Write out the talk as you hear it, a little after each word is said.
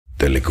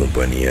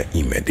Telecompanija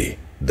Imedi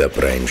და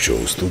Prime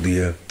Show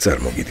სტუდია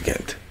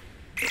წარმოგიდგენთ.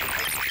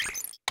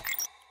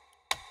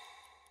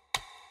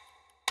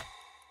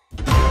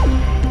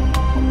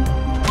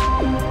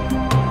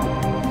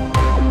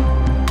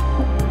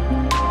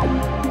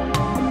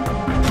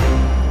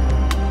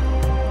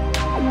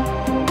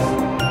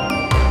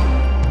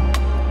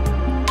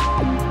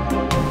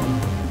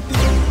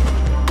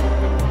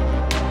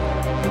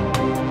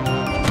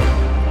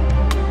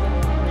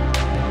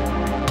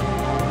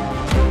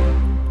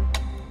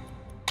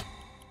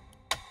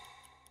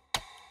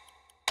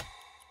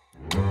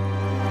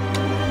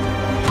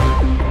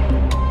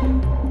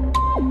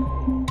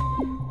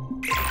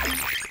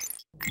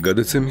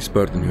 გადაცემის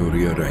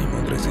პარტნიორია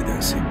რაიმონდ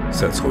რეზიდენსი,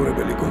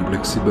 საცხოვრებელი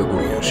კომპლექსი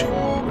ბაგურიაში,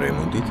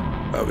 რემონტით,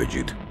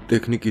 ავეჯით,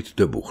 ტექნიკით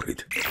და ბუხრით.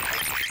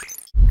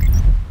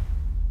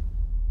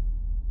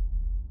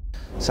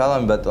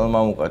 სალამი ბატონო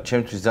მამუკა,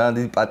 ჩემთვის ძალიან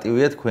დიდი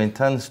პატივია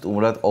თქვენთან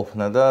სტუმრად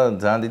ყოფნა და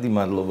ძალიან დიდი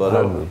მადლობა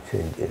რომ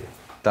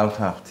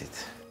დამთანხმდით.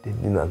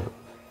 დიდი მადლობა.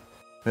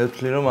 მე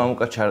ვთვლი რომ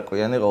მამუკა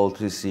ჩარკვიანი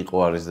ყოველთვის იყო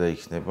არის და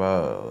იქნება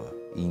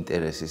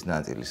ინტერესის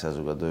ნაწილი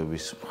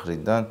საზოგადოების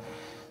მხრიდან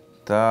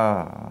და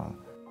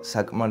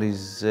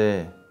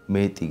საკმარისზე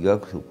მეტი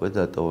გაქვთ უკვე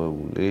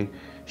დატოვებული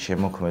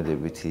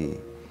შემოქმედებითი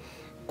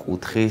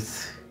კუთხით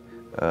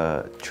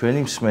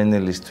ჩვენი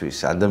მსმენელისთვის,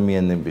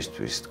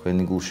 ადამიანებისთვის,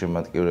 თქვენი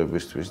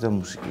გულშემატკივრებისთვის და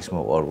მუსიკის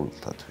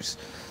მოყვარულთათვის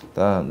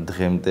და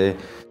დღემდე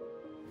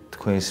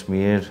თქვენს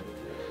მიერ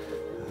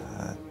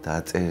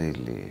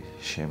დაწერილი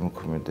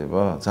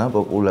შემოქმედება ძალიან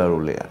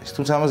პოპულარული არის.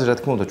 თუმცა ამაზე რა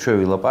თქმა უნდა ჩვენ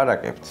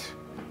ვილაპარაკებთ,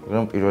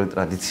 მაგრამ პირველი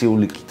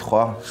ტრადიციული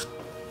კითხვა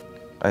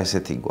აი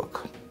ესეთი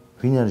გვაქვს.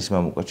 ვინ არის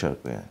მამუკა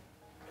ჩარკვიანი?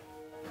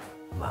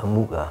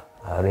 მამუკა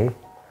არის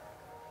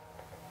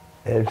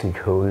ერთი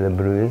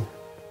ჩვეულებრივი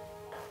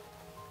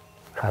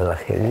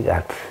ქალაქელი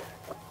კაცი.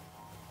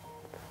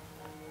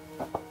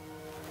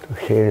 თუ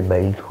შეიძლება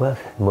ითქვას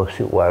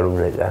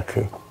მოსიყვარულე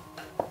კაცი.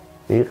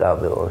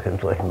 ვიყავი ყოველ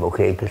შემთხვევაში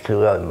მოკეიფეს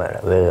ვიყავი,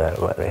 მაგრამ ვეღარ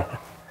ვარ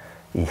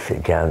ისე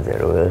ჯანზე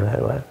რომ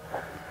ვეღარ ვარ.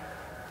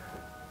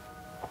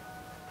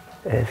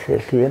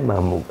 ესეთია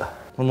მამუკა.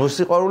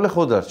 მოსიყვარულე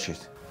ხო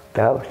დარჩით?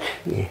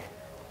 დავჭი.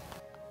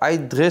 აი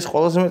დღეს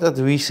ყველაზე მეტად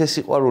ვის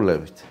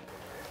ესიყვარულებით?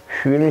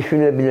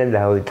 შვილიშვილებიდან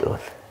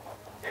დავიწყოთ.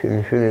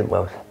 შვილიშვილი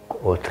მყავს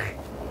 4.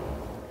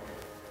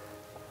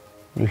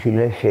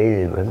 ისინი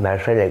შეიძლება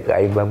მართალია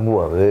კაი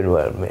ბაბუა ვერ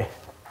ვარ მე.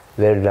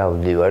 ვერ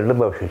დავდივარ და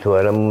ბავშვი თუ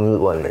არა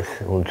მომიყვანეს.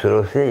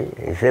 უმცროსი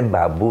ესე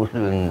ბაბუს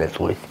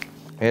ნეწვის.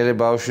 მერე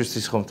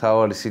ბავშვისთვის ხომ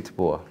თავარი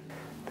სითბოა?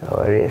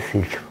 თავარია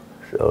სითბო,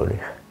 სწორი.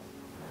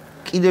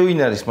 კიდე ვინ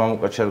არის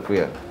მამუკა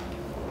ჩარკვიანი?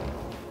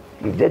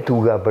 კიდე თუ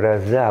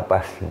გაბრაზდა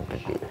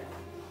აპასნები.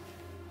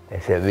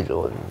 ესე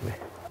ვიტყოდი მე.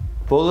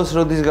 ბოლოს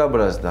როდის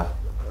გაბრაზდა?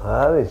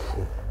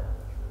 ავიცი.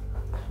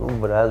 სულ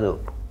ბრაზო.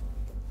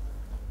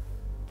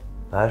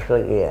 მაშლა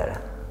კი არა.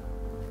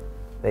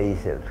 მე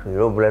ისე ვთქვი,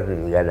 რომ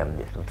ბრაზილი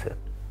გადამდეს თუმცა.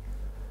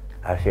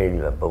 არ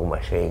შეიძლება ბოგმა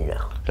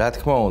შეინახო. რა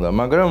თქმა უნდა,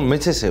 მაგრამ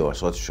მეც ესე ვარ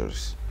სხვათა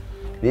შორის.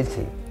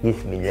 ვიცი,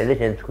 ისმინე და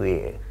შენ თქვი.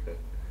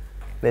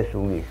 მე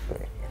სულ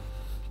ისმინე.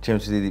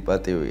 ჩემთვის დიდი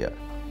პატივია.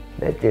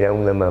 მეტი რა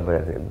უნდა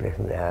მაბრაზებდეს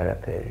მე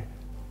არაფერი.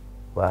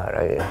 ვარ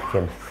აი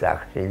ჩემს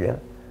სახლში და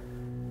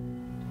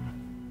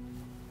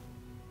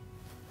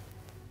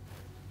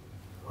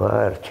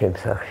ვარ ჩემს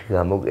სახლში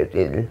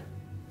გამოკეტილი.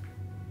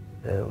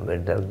 ვერ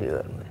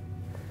დავდივარ მე.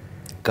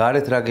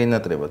 გარეთ რა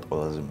გენატრებათ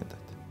ყველაზე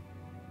მეტად?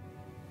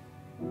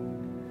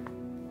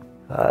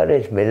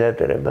 გარეთ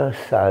მენატრება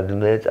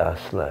სადმე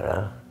წასვლა რა.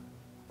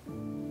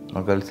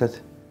 მაგალითად?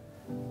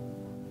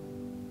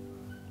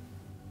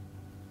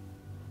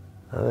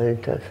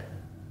 მაგალითად.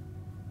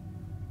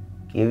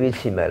 კი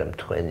ვიცი, მაგრამ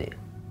თქვენი.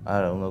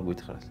 არა, უნდა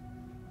გითხრათ.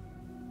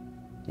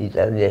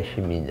 იტალიაში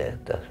მინდა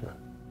დასვლა.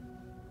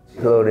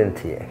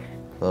 ფლორენციაში.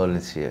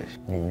 ფლორენციაში.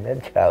 მინდა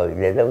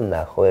ჩავიდე და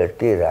ვნახო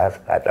ერთი რას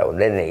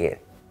ხატავდნენ ეგ.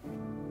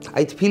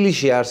 აი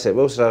თბილისში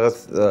არსებობს რაღაც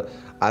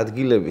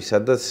ადგილები,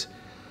 სადაც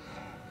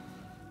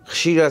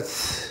ხშირად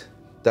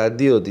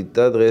დადიოდით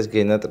და დღეს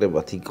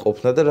გენატრებათ იქ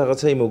ყოფნა და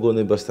რაღაცა იმ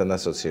მოგონებასთან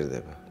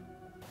ასოცირდება.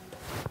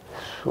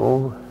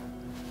 სულ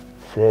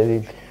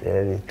სევით,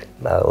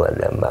 მაღლა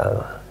და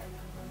მაღლა.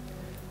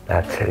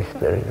 ნაცრის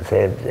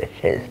პერზე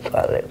შენს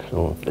თვალებს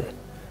უნდა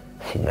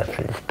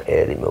სინათლის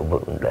პერი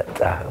მობრუნდა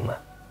წაღმა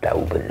და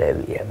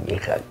უბნევია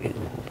მიხაკი.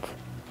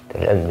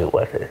 და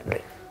მიყვარს ეს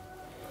ლექსი.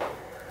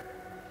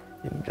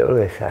 იმიტომ რომ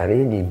ეს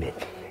არის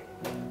იმედი.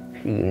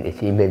 შიგნით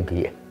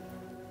იმედია.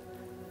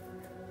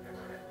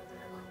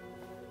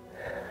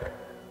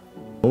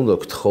 უნდა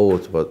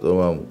გთხოვოთ ბატონო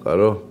მამუკა,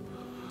 რომ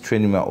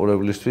ჩვენი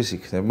მაყურებლისთვის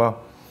იქნება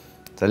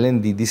ძალიან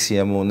დიდი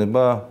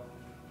სიამოვნება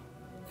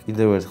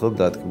კიდევ ერთხელ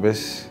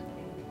დატკბეს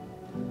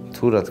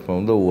თუ რა თქმა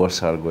უნდა უარს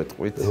არ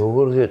გვეტყვით.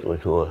 როგორ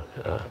გეტყვით უარს?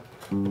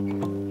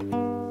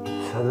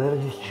 სად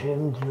არის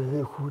ჩემი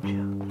ძველი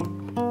ხუჭა?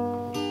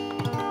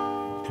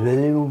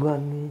 ძველი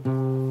უბანი.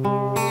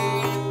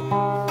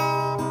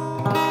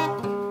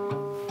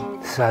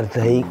 სად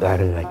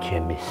დაიკარგა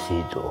ჩემი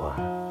სიტყვა?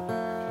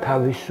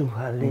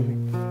 თავისუფალი.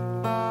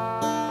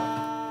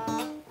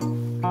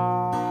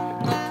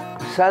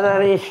 სად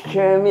არის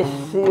ჩემი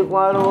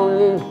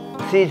სიყვარული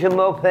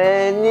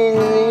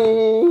სითმოფენილი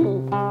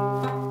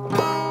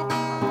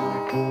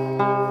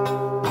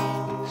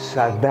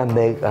სადა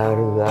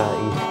მეკარგა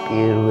ის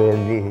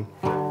პირველი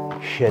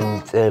შენ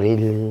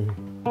წერილი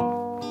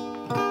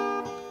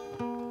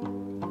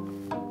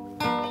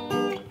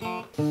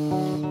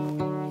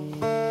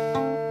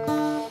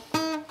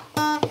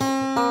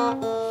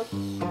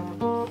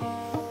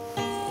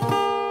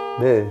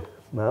მე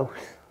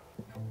მაქვს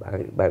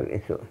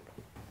ბარგესო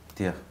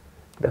დიახ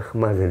და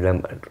ხმაზე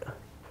დამარტყა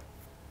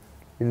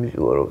იმის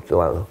უარო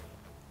წვალო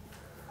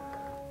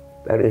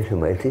ბარგესო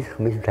მაიცის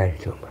ხმის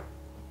დაიჭომა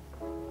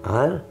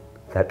არ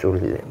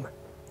დაწურილება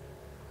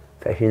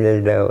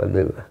საშინელი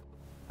დაავადება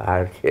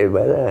არ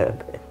შეიძლება და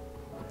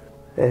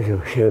ეს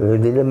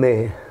შევედი და მე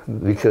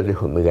ვიცოდი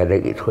ხოლმე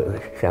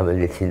გადაკითხვები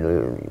სამედიცინო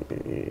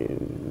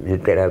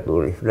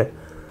ლიტერატურის და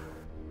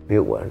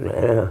მიყვარდა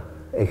რა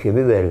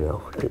ექიმი ვერ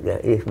გავხდი და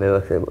ის მე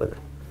ვახსენებოდა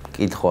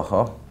კითხვა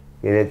ხო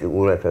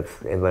გენეტიკურადაც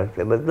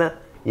ემართება და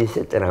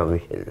ისე ტრავმი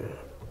შეიძლება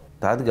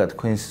დადგა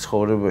თქვენს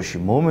ცხოვრებაში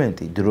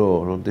მომენტი დრო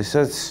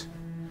როდესაც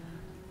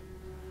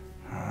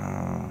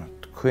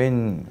თქვენ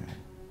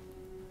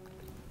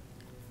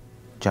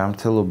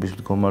ჯანმრთელობის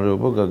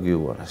მდგომარეობა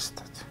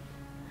გაგიუარესდათ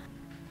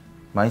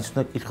მაინც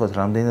უნდა კითხოთ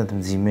რამდენად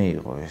მძიმე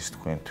იყო ეს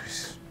თქვენთვის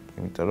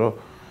იმიტომ რომ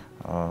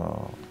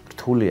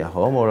რთულია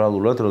ხო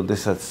მორალურად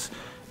როდესაც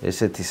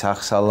ესეთი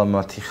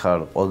სახსალამათი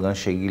ხარ ყველგან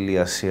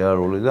შეგილია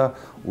სიარული და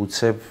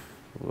უცებ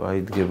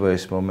აიდგება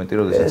ეს მომენტი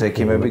როდესაც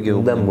ექიმები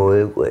გეუბნებიან და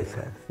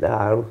მოეკვეცა და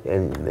არ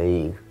მე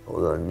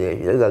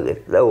ჰოლანდიაში და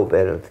გაკეთდა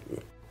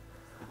ოპერაცია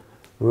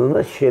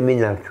უნდა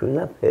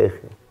შემინარჩუნა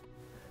ფეხი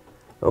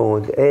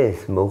ოღონდ ეს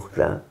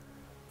მოხდა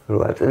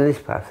 8 წლის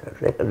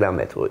ფასად ეხლა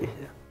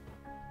დამეტყუისა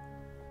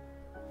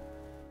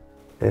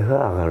ეხლა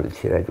აღარ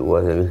ვიცი რა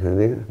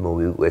უაზრები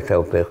მოვიკვეცა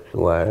ფეხს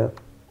თუ არა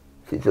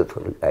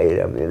სიცოცხლე კაი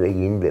რამე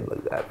გინდება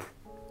კაცს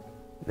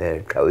მე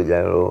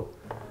თავიდან რომ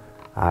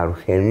არ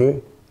ხენი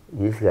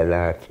ის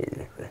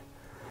გადაარჩინე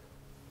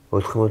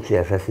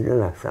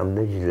 80,000-დან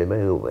 100-მდე შეიძლება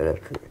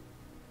ოპერაცია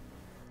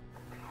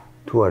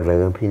თუ არ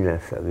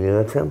დაგაფინანსა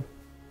ვიღაცამ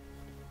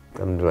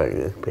დამძვარი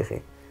ფეხი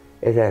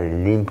ეს არის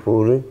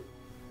ლიმფური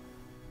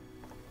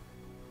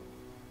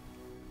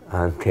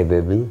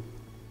ანთებები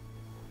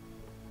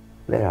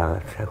მე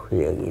რაღაცა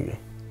ქვია გიდე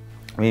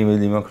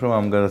მიმედი მაქვს რომ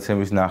ამ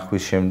გადაცემის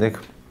ნახვის შემდეგ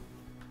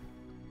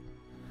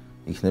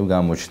იქნებ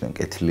გამოჩნდნენ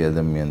კეთილი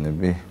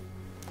ადამიანები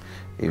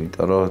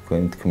იმიტომ რომ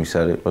თქვენი თქმის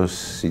არ იყოს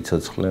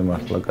სიცოცხლე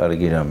მართლა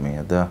კარგი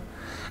რამეა და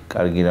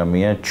კარგი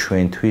რამეა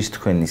ჩვენთვის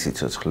თქვენი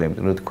სიცოცხლე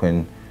იმიტომ რომ თქვენ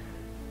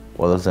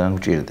ყველაზე ძალიან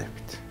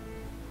გჭირდებით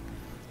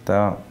და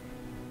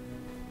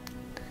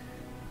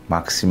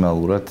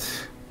მაქსიმალურად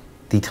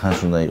დიდხანს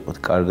უნდა იყოთ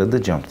კარგად და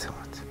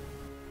ჯანმრთელად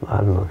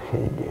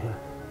მადლობა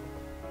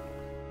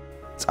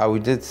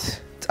წავიდეთ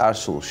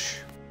წარსულში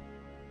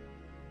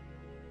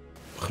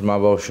ხმა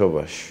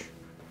ბავშვობაში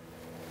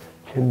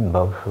ჩემი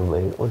ბავშვობა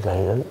იყო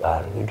ძალიან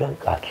კარგი და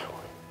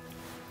კაცური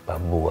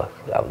ბაბუა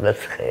გავდა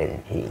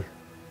ცხენი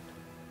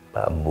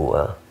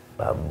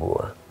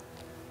ბაბუა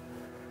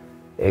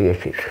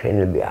ეგეთი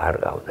ცხენები არ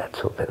გავდა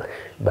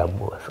სოფელში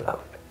ბაბუას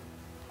გავდა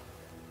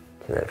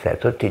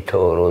საერთოდ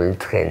თითოეული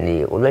ცხენი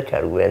იყო და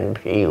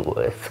ჩარკვიანებში იყო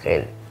ეს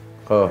ცხენი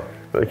ხო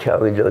რო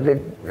ჩავიდოდე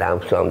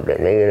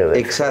დამსვამდნენ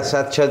ეგრევე ეგ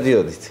სად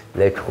ჩადიოდით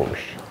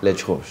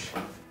ლეჩხუმში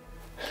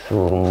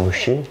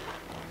სურმუში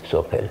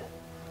სოფელ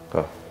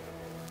ხო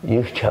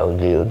იქ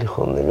ჩავდიოდი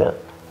ხოლმე და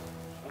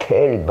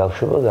მთელი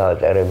ბავშვობა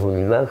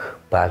გაატარებული მაქვს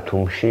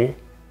ბათუმში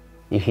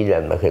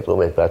იქიდან მაქვს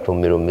ეტყობეს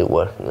ბათუმი რომ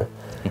მიყვარს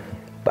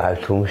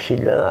ბათუმში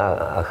და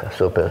ახლა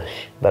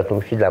სოფელში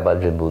ბათუმში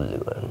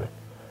დაბადებული ვარ მე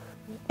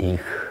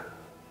იქ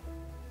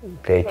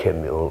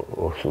დეჩემი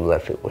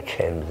ორსულად იყო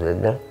ჩემზე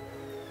და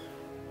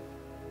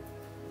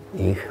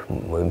იქ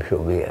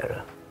მომშობიარა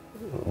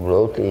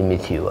უბრალოდ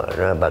იმითი ვარ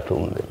რა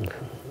ბათუმი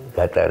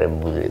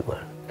გატარებული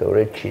ვარ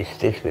თორე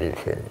ჩისტი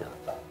თბილისელი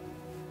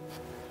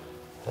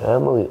რა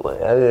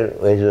მოვიყვანე აგერ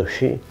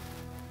ეზოში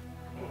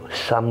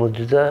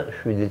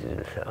 67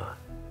 წელსა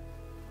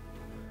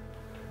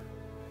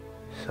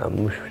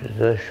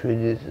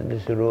 67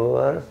 წლის რო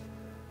ვარ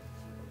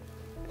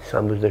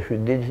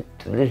 67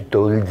 წლის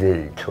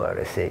დოლიძელი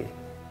ვარ ესე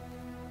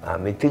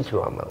ამითიც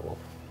ვამაყობ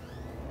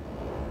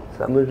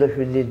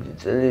 67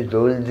 წლის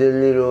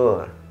დოლიძელი რო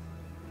ვარ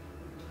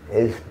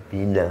ეს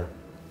ბინა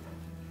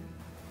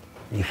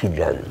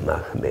იქიდან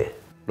მაქვს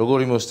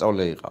როგორი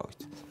მოსწავლე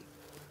იყავით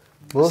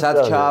სად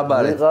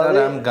ჩააბარეთ და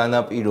რამ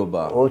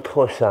განაპირობა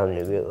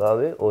 4-იანი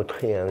ვიყავი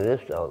 4-იანზე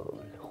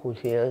ვსწავლობდი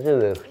 5-იანზე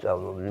ვერ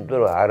ვსწავლობდი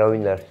იმიტომ რომ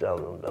არავინ არ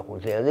სწავლობდა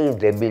 5-იანზე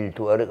დებილი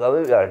თუ არ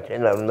იყავი არ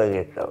შენ არ უნდა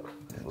გესწავლო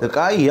და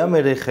კაია მე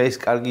ხა ეს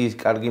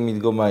კარგი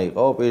მიდგომა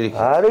იყო პირიქით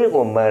არ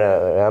იყო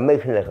მაგრამ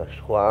რამექნა ხა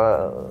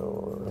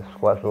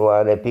სხვა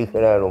არ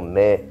ეფიქრა რომ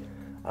მე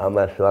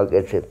ამას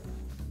ვაკეთებ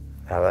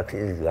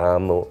რაღაცის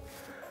გამო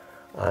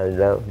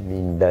ანა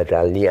მინდა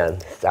ძალიან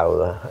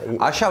სწავლა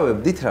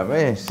აშავებდით რამე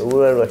ეს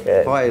უბრალოდ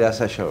ხო აი რას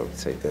აშავებთ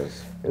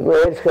საინტერესო მე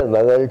ერთხელ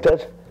მაგალითად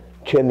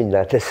ჩემი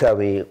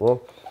ნათესავი იყო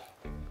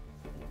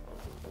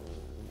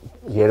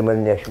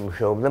გერმანიაში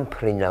მუშაობდა,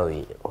 მფრინავი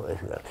იყო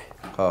ეს კაცი.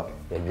 ხო.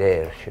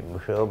 DR-ში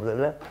მუშაობდა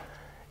და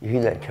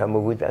იქიდან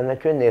ჩამოგვიტანა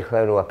ჩვენ ეხლა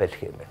რო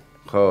აფეთქებენ.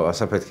 ხო,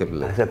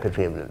 ასაფეთქებლები.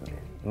 ასაფეთქებლები.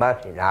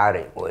 მაშინ არ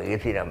იყო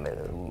ეგეთი რამე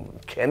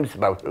ჩემს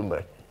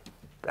ბავშვობაში.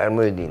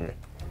 წარმოიდგინე.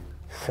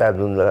 სად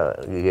უნდა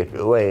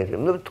გიგეშოვა ეს,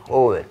 ნუ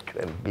თხოვეთ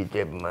ჩვენ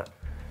ბიჭებმა.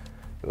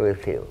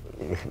 ერთი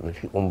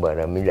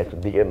უმბარა მინდა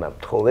ბიჭებმა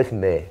თხოვეს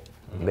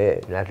მე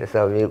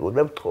ნათესავი იყო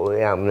და თხოვე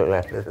ამ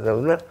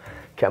ნათესავს და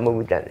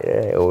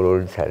ჩამოვიტანე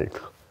ორი ცალი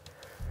თქო.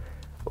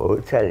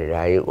 ორი ცალი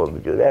რა იყო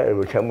ბიჭო და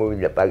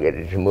ჩამოვიდა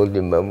პაკეტში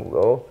მოდი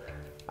მამუკაო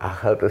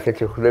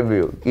ახალწლში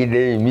ხვდებიო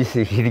კიდე მისი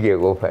ხირგე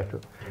ყოფათო.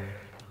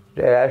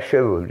 და რა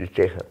შევოდით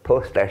ახლა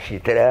პოსტაში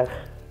რა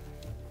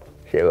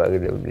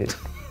შევაგდებდით.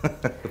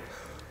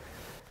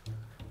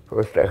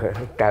 Просто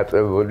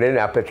დაწევდნენ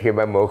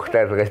აფეთქება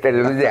მოხდა დღეს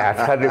ტელევიზია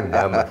აცხადებდა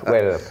ამას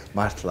ყველა.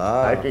 მართლა?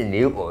 მაშინ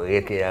იყო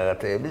ერთი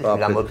რაღაცების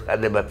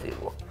გამოცხადებაც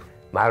იყო.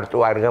 მარტო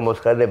არ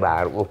გამოცხადება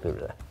არ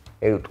ყოფილა.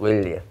 ეგ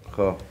ტყუილია.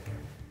 ხო.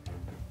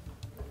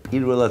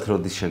 პირველად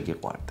როდის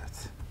შეგიყვარდათ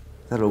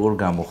და როგორ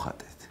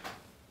გამოხატეთ?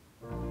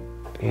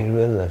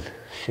 პირველად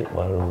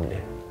სიყვარული.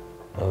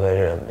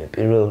 მაგრამ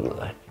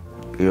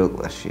პირველ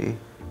კლასში?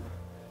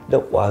 და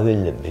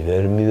ყვავილები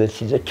ვერ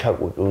მივეცი და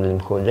ჩაკუჭული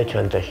მქონდა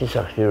ჩანთაში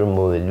სახში რომ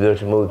მოვედი,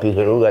 ვერც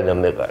მოვიფიქრე რომ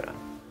გადამეყარა.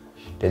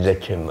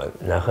 დედაჩემმა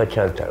ნახა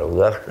ჩანთა რომ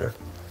გახსნა,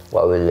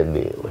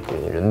 ყვავილები იყო,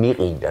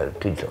 მიყიდა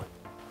თვითონ.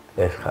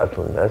 ეს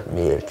ხათუნას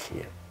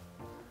მიერჩია.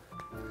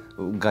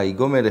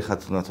 გაიგო მე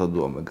ხათუნა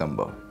თოდუამე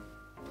გამბავ.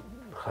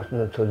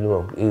 ხათუნა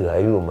თოდუამ კი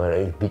გაიგო,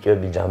 მაგრამ ის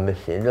ბიჭები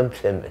დამესიენ და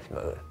მცემეს,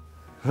 მაგრამ.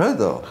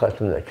 რატო?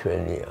 ხათუნა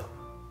ჩვენია.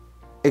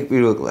 ეგ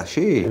პირველ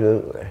კლასში? პირველ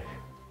კლასში.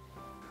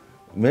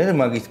 მე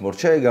მაგით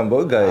მორჩა ეგ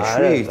ამბავი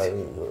გაეშვით?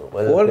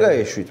 ხო არ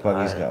გაეშვით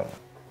მაგის გამო?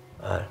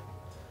 არა.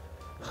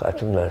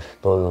 ხათუნას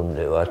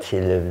ბოლომდე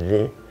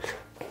ვაცილებდი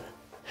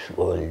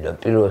სკოლიდან,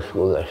 პირველ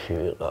სკოლაში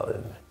ვიყავი.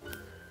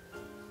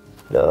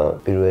 და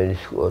პირველი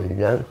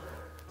სკოლიდან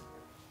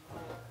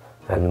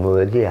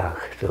გადმოვედი აქ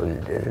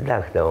სკოლიდან და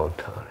აქ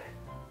დავამთავრე.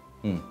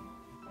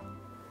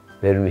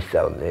 ვერ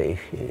ვისწავლე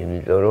იქ,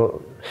 იმიტომ რომ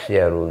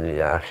სიარული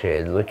არ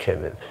შეეძლო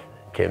ჩემებს.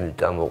 ჩემი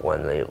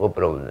წამოყვანა იყო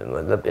პრობლემა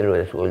და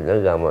პირველი სკოლიდან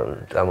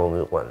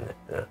წამომიყვანეს.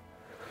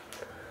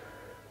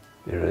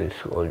 პირველი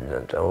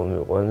სკოლიდან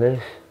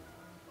წამომიყვანეს.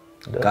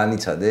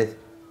 განიცადეთ?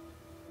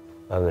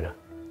 მაგრამ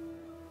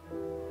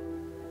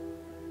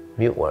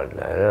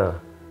მიყვარდა რა.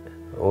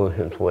 ოღონდ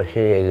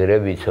შემთხვევაში ეგრე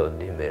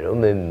ვიცოდი მე რომ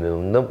მე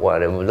უნდა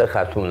ყვარებოდა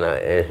ხათუნა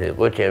ეს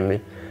იყო ჩემი.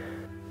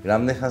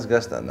 რამდენი ხანს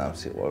გასტანდა ამ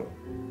სიყვარული?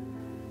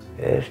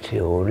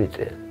 1-2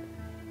 წელი.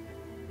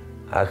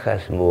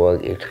 ახას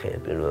მოვაკითხე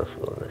პირველ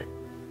სკოლაში.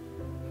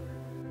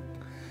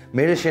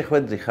 მე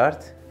შეხვედრი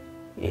ხართ?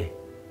 კი.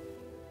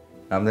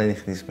 რამდენი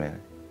ხნის მერე?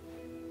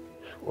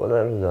 სკოლა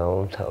რომ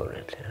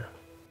დავამთავრეთ.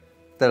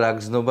 და რა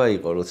გზნობა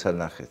იყო როცა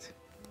ნახეთ?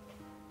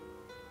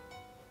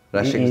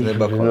 რა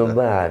შეგზნება ქონდა?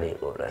 გზნობა არ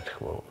იყო რა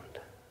თქმა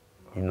უნდა.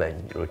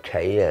 იმანი რომ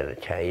ჩაიარა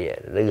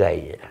და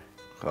გაიარა.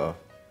 ხო.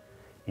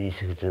 ის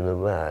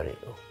გზნობა არ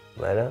იყო,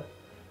 მაგრამ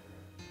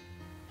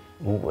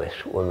უკვე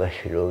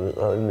სკოლაში რო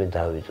ვიყავი მე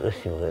დავიწყე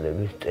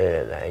სიმღერების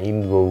წერა და იმ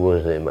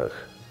გოგოზე მაგ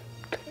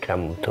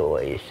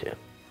ჩამოთოვა ისე.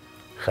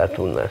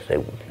 ხათუნას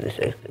ეკუთვნის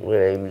ეს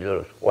სიმღერა იმიტომ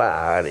რომ სხვა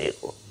არ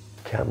იყო.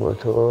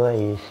 ჩამოთოვა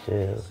ისე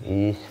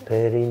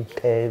ისფერი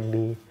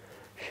მთები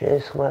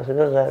შენს ხმას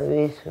ვეღარ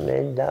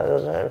ვისმენ და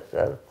ვეღარ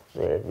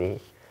სარწმუნები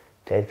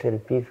თეთრ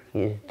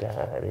ფიქრის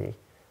დარი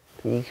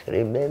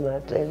ფიქრი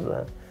მემატება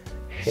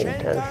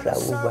შენთან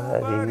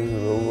საუბარი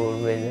როგორ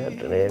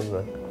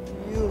მენატრება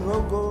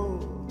როგორ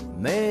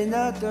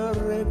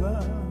მენატრება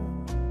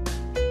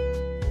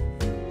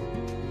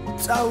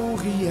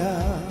წაუღია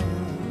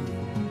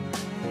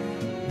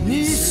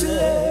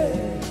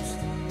მისლებს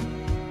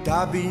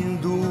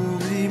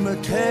დაბინდული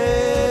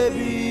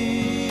მთები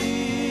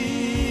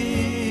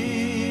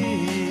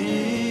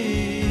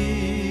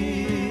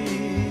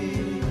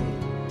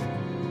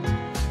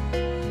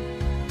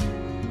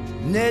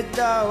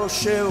ნეტაო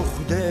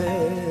შევხვდე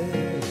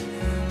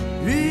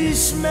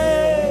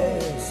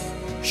ვისმეს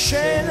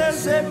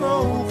შენზე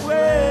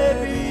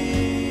მოუყვები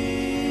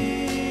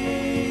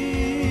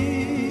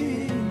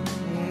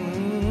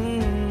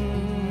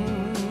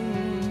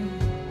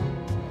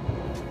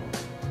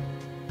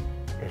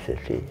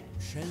ესეთი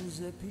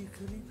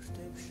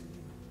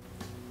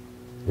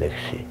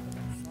ლექსი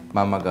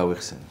მამა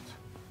გავიხსენოთ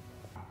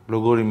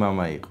როგორი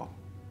მამა იყო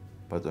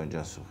ბატონ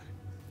ჯანსუღი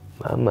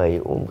მამა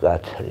იყო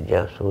მკაცრი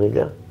ჯანსუღი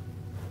და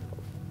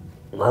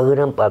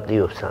მაგრამ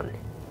პატიოსანი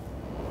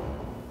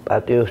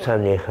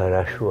ახლა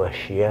რა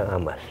შუაშია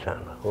ამასთან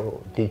ხო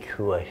დიდ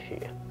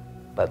შუაშია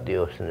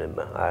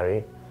პატიოსნება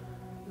არის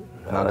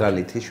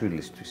მაგალითი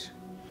შვილისთვის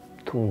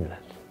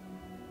თუნდაც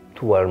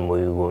თუ არ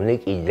მოიგონე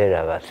კიდე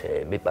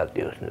რაღაცეები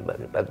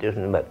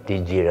პატიოსნება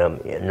დიდი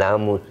რამეა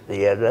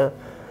ნამუსია და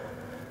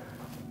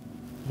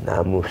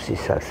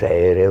ნამუსის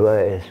ასაერევა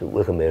ეს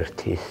უკვე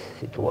ღმერთის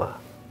სიტყვა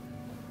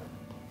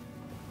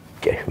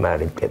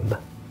ჭეშმარიტება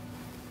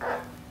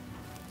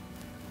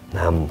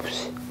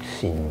ნამუსი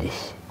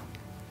სინდისი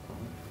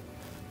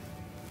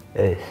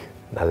ეს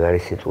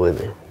მაგარი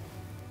სიტყვები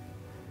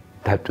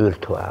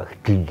დატვირთვა აქ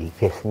დიდი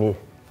გესმის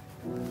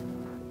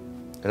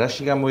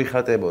რაში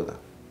გამოიხატებოდა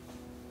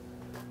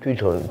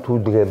თვითონ თუ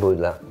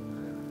დგებოდა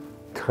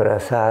 9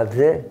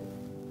 საათზე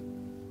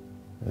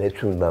მეც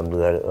უნდა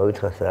მდგარიყავი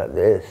 9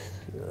 საათზე ეს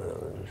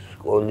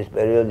სკოლის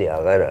პერიოდი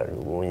აღარ არის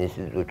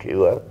უნივერსიტეტში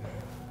ვარ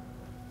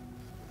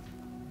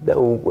და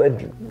უკვე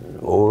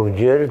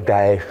ორჯერ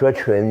დაეშვა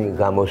ჩვენი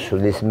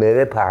გამოსვლის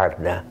მერე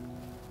ფარდა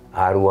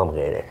არ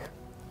უამღერეს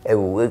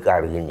უკვე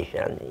კარგი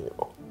ნიშანი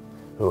იყო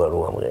რომ არ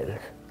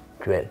უამღერეს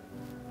ჩვენ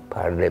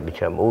ფარდები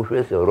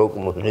ჩამოუშვეს როკ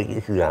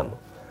მუსიკის გამო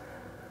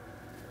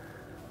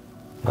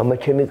მამა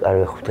ჩემი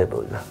კარგი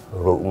ხვდებოდა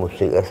როკ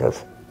მუსიკასაც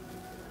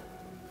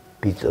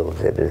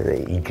ბიძოლზე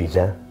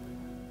იჯდა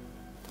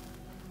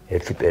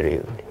ერთი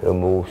პერიოდი რომ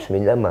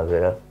მოусმინდა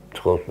მაგრამ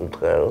წყოს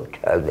უთხრა რომ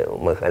ჩადეო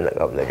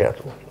მეხანაკავდა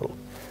ჩასულო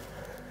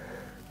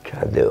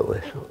ჩადეო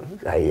ეს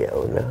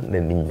აიაო და მე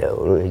მინდა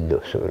რომ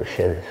იდოს რომ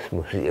შენ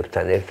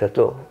მუსიკებთან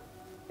ერთადო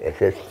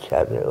ესეც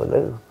ჩადეო და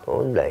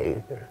უნდა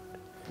იქ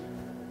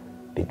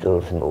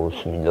ბიძოლს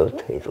მოусმინდოთ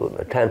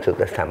ეთქვა თან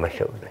ცოტა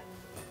თამაშობდა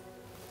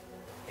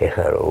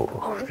ეხლა რომ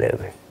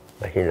ხვდები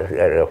მაშინ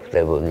არ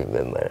ხვდებოდი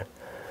მე მაგრამ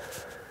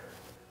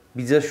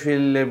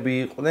ბიძაშვილები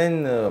იყვნენ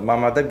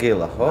მამა და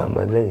გელა, ხო?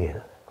 მამა და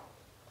გელა.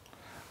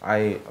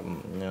 აი,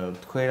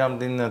 თქვენ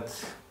რამდენად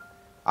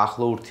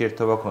ახლო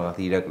ურთიერთობა გქონდათ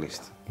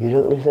ირაკლისთან?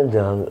 ირაკლისთან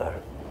ძალიან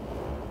კარგი.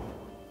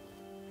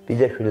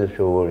 ბიძაშვილებს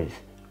შევორის.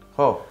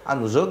 ხო,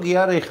 ანუ ზოგი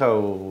არის ხა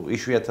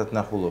იშვიათად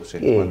ნახულობს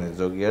ერთმანეთს,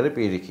 ზოგი არის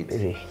პირიქით.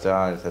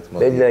 ძალიან ერთად მოდი.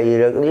 მე და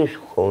ირაკლის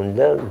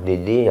ხონდა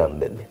დიდი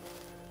ამბები.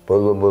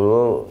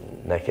 ბოლო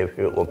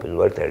ნახევში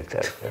ყოფილვართ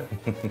ერთად.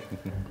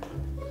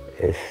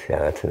 ეს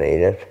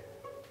რაღაცნაირად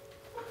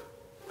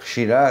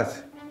ხშირად?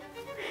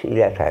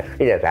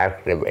 ხშირად არ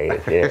ხდება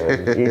ეს.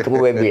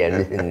 იტყუებიან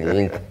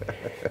ისინი.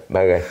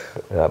 მაგას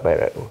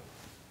ლაპარაკო.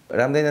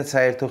 რამდენად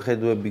საერთო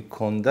ხედვები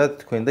გქონდათ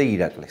თქვენ და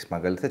ირაკლის,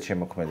 მაგალითად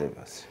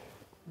შემოქმედებაზე?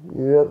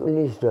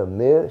 ირაკლის და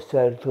მე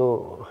საერთო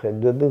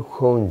ხედვები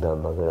გქონდა,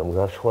 მაგრამ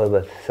განსხვავება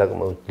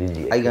საკმაოდ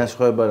დიდია. აი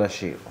განსხვავება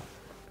რაში იყო?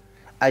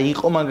 აი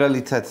იყო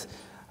მაგალითად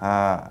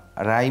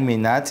რაიმე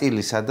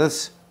ნაწილი, სადაც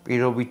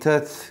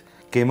პირობითად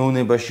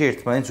გემოვნებაში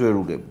ერთმანეთს ვერ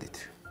უგებდით.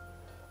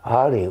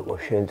 არ იყო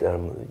შენ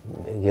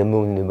წარმოვიდგინე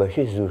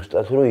გემოვნებაში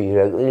ზუსტად რომ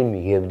ირაკლი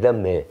მიგებდა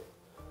მე.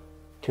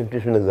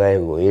 ჩემთვის უნდა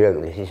გაიგო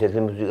ირაკლის ისეთი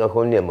მუსიკა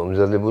ხონია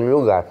მომზადებული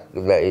რომ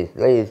გახდა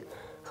ის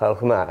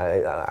ხალხმა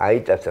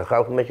აიტაცა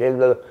ხალხმა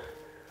შეიძლება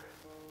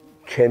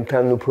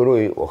ჩემთან უფრო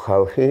იყო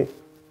ხალხი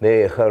მე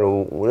ხარ რომ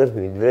უყურებ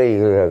ვიდრე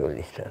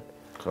ირაკლისთან.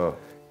 ხო.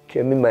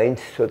 ჩემი მაინც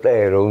ცოტა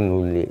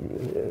ეროვნული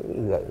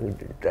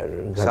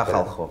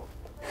სახალხო.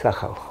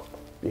 სახალხო.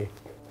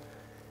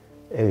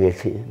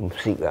 ეგეთი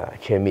მუსიკა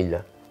ჩემი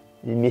და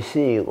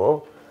მისი იყო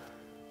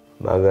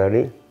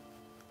მაგარი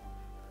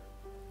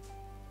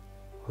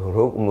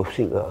როკ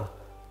მუსიკა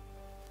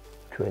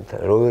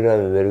ჩვენთან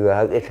როვერამე ვერ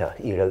გააკეთა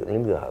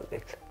ირაკლიმ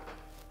გააკეთა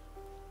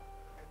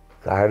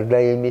გარდა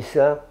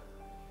იმისა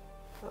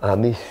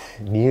ამის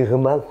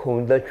მიღმა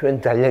ქონდა ჩვენ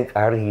ძალიან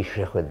კარგი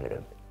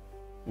შეხვედრები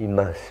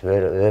იმას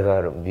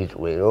ვეღარ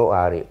ვიტყვი რომ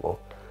არ იყო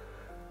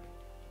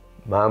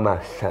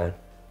მამასთან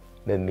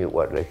მე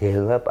მიყვარდა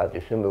გელა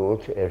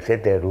პატივსმენობით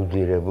ერთ-ერთ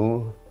ერუდირებულ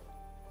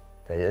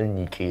ძალიან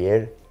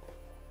ნიჭიერ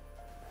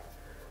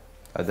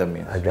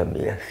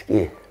ადამიანს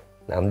კი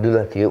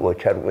ნამდვილად იყო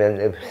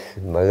ჩარკვიანებს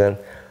მაგრამ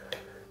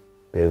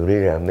ბევრი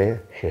რამე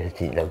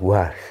შეეძინა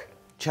გვარს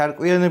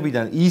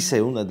ჩარკვიანებიდან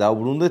ისე უნდა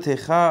დავბრუნდეთ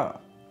ეხა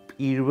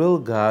პირველ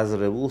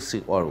გააზრებულ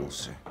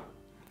სიყვარულზე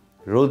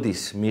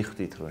როდის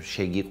მიხვდით რომ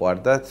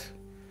შეგიყვარდათ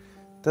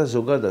და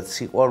ზოგადად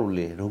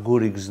სიყვარული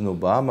როგორი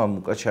გზნობაა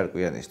მამუკა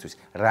ჩარკვიანისთვის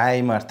რა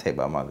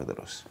ემართება მაგ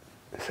დროს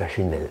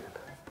საშინელება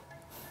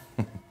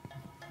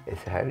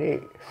ეს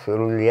არის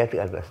სრულიად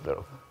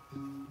კატასტროფა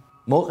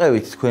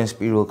მოყევით თქვენს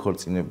პირველ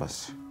ქორწინებას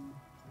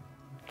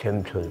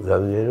ჩემთვის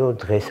გავიგერო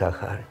დღეს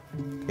ახარი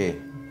კი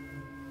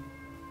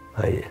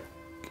აი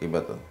კი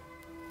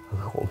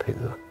ბატონო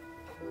ყოფილა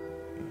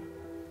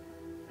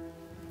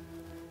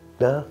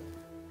და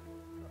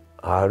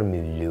არ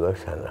მივიდივარ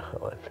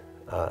სანახავად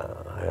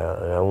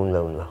რა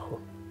უნდა ვნახო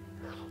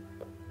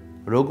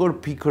როგორ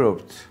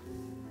ფიქრობთ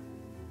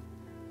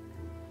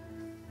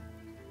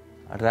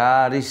რა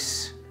არის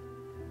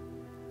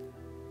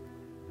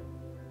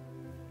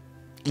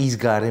ის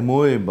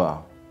გარემოება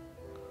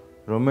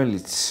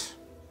რომელიც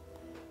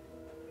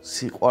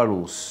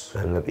სიყვარულს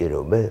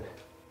განაპირობებს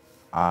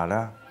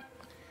არა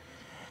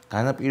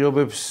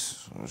განაპირობებს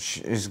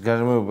ეს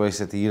გარემოება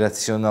ისეთი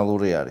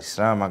ირაციონალური არის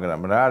რა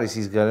მაგრამ რა არის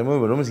ის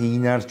გარემოება რომელიც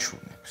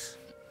ინარჩუნებს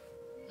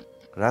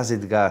რაზე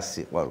დგას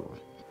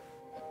სიყვარული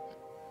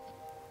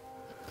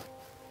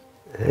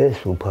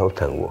ეს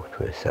უფალთან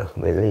გვაქვს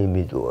საქმე და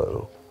იმიტოა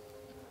რომ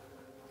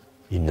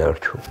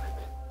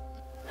ინარჩუნებს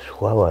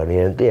სხვა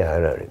ვარიანტი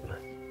არ არის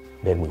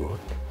მე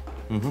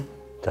მგონი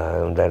და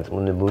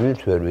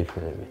დარწმუნებულიც ვერ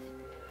ვიქნები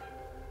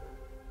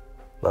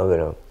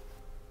მაგრამ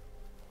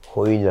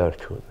ხო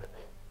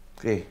ინარჩუნებს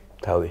კი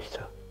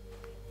თავისთავად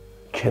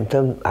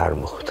ჩემთან არ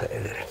მოხდა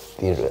ეგრე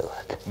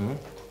პირველად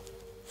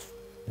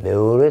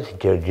მეორეც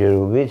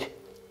ჯერჯერობით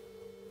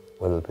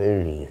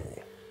ყველაფერი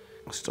რიგზე.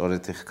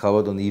 სწორედ ეხლა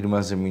ქალბატონი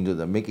ირმაზე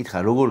მინდოდა მეკითხა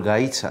როგორ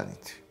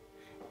გაიცანით?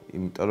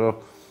 იმიტომ რომ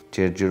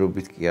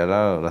ჯერჯერობით კი არა,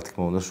 რა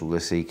თქმა უნდა, სულ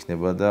ესე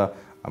იქნება და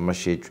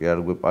ამაში ეჭვი არ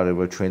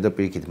გვეპარება ჩვენ და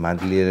პირიქით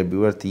მადლიერები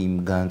ვართ იმ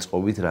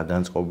განწყობით, რა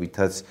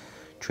განწყობითაც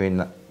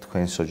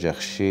თქვენს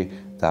ოჯახში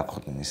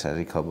დახვდნენ. ეს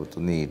არის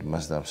ქალბატონი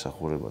ირმას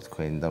დამსახურება,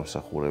 თქვენი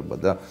დამსახურება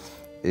და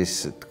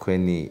ეს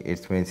თქვენი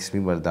ერთმანეთის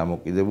მიმართ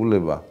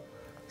დამოკიდებულება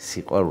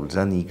სიყვარული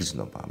ძალიან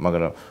იგრძნობა.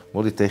 მაგრამ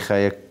მოდით ეხლა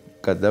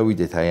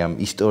გადავიდეთ აი ამ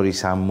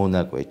ისტორიის ამ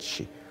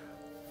მონაკვეთში.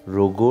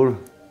 როგორ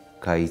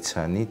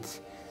გაიცანით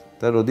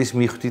და როდის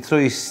მიხვდით,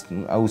 რომ ის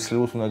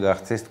აუცილებლად უნდა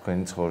გახდეს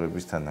თქვენი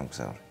ცხოვრების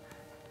თანამგზავრი?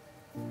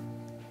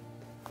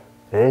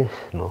 ეს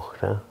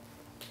მოხდა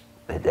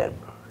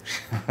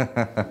პეტერბურგში.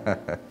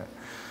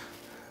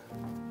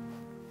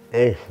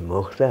 ეს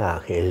მოხდა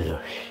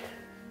აზოში.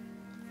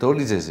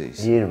 დოლიძეზე ის.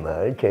 ირმა,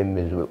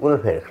 ჩემი ზღვა,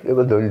 ყველაფერი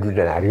ხდება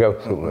დოლიძიდან არ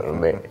გავსულა რომ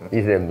მე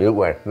ისე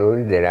მიყვარს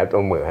დოლიძე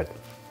რატომ მღარ.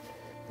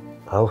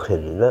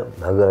 ავხედე და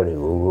მაგარი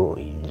გოგო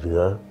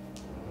იდგა.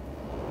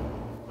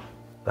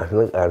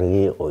 ახლა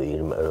კარგი იყო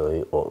ირმა, რომ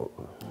იყო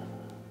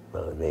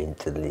მაგარი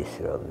წლის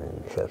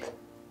რამდენიცაც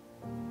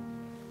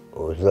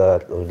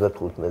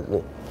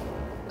 35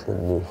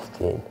 წლის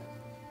წინ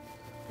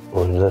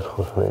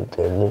 35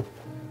 წელი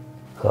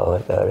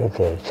გავატარეთ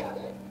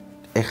ერთად.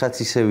 ეხაც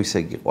ისევ ისე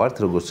გიყვართ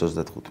როგორც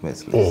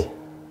 35 წლის?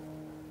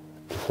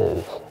 ისევ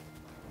ისე.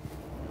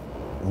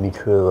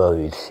 მიჩვევა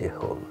ვიცი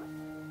ხოლმე.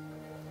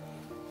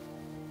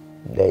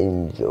 და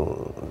იმიტომ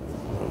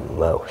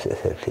მაქვს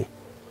ესეთი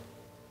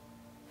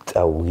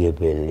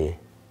წაუგებელი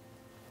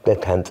და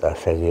თან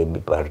წასაგები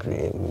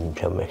პარტია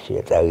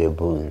მითამაშია,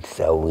 წაგებული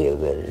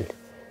წაუგებელი.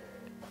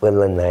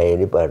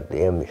 ყველანაირი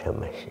პარტია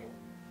მითამაშია.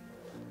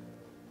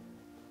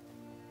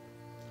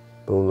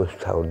 ბოლოს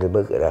თავდება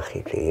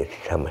კრახით ეგეთი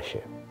თამაში.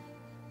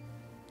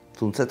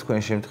 თუმცა თქვენ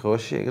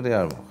შემთხვევაში ეგრე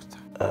არ მოხდა.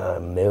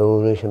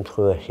 მეორე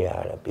შემთხვევაში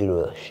არა,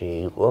 პირველში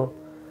იყო,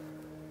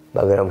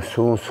 მაგრამ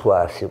სულ სხვა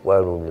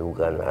სიყვარული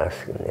უკანა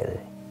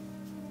ასკნელი.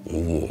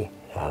 იგი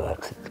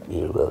რაღაც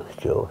პირველ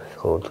ჯობს,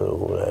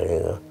 ხოთროგულარი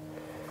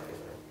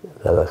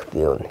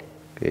გალაქტიონი.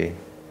 კი.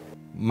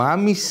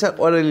 მამის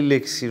საყვარელი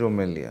ლექსი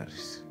რომელი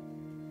არის?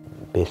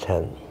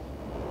 ბეთანი.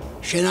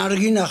 შენ არ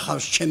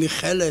გინახავს ჩემი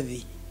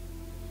ხელები,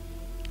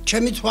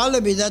 ჩემი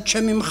თვალები და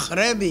ჩემი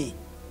მხრები,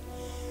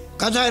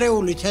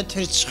 გადარეული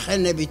თეთრი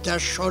ცხენებით და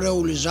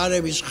შორეული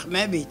ზარების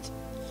ხმებით,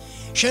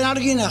 შენ არ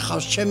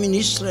გინახავს ჩემი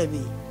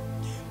ნისლები,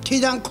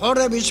 მთიდან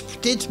ქორების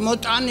ფრთით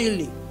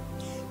მოტანილი,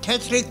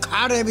 თეთრი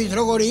ქარებით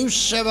როგორ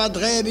ივსება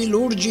დღეები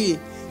ლურჯი,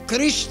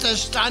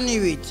 ქრისტეს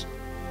ტანივით,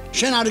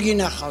 შენ არ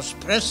გინახავს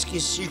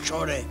ფრესკის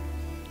სიჩორე,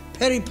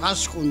 ფერი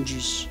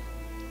ფასკუნჯის,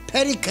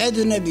 ფერი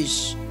ქედნების,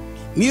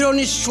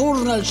 მირონის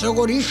სურნელს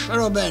როგორ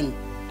იშრობენ,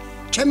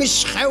 ჩემი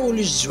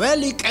სხეულის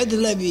ძველი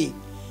კედლები,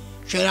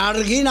 შენ არ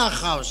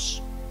გინახავს,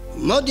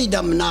 მოდი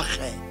და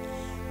მნახე,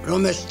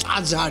 რომ ეს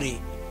ტაძარი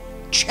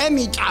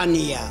ჩემი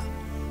ტანია,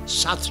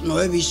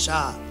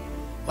 საწნოებისა,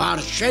 ვარ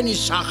შენი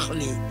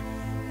სახლი,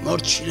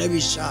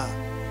 მორჩილებისა,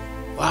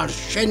 ვარ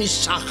შენი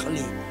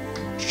სახლი,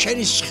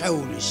 შენი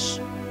სხეულის,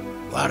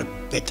 ვარ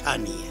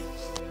ბეთანია.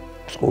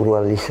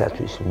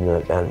 წყურვალისათვის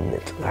მიმატანე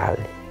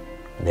წყალი,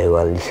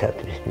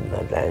 მევალისათვის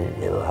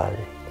მიმატანე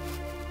ვალი,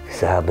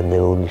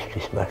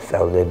 გზაბნეულისთვის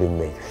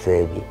მასწავლებინე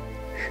გზები,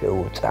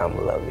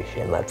 შეუწამლავი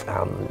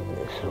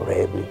შემაწამლინე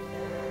სურები,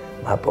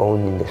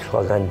 მაპოვნინე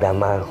სხვაგან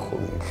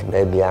დამარხული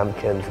ძმები ამ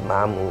ჩემს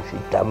მამულში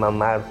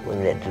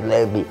დამამარხულნე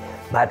ძვლები,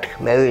 მათ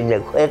ხმევინე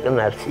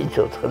ქვეყნა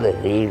სიცოცხლე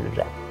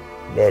ღირდა,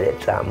 მერე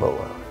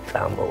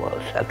წამოვალ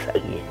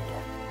საცაგინდა.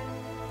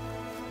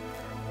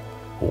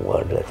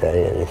 უყვარდა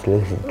ძალიან ეს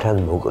ლექსი, თან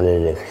მოკლე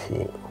ლექსი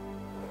იყო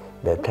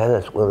და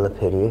თანაც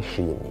ყველაფერი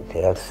შიგნით,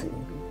 რაც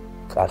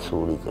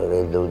კაცური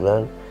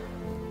კრედოდან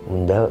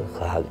უნდა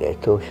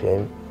გააკეთო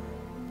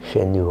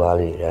შენი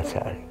ვალი რაც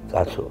არის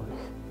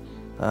კაცობის.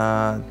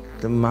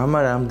 მამა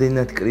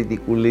რამდენად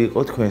კრიტიკული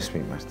იყო თქვენს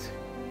მიმართ?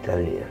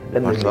 ძალიან. და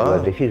მე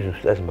მივადექი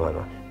ზუსტად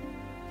მამას.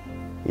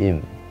 იმ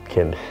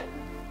ჩემს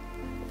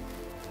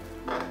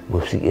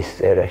მუსიკის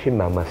წერაში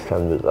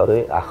მამასთან ვიყავი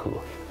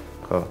ახლოს.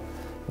 ხო.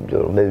 იმიტომ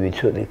რომ მე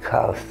ვიცოდი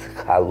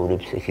ქალური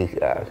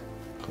ფსიქიკა აქვს.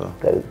 ხო.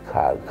 და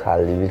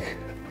ქალის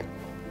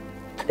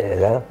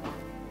წერა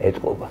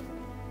ეტყობა.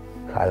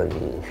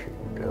 ქალის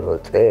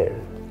წერა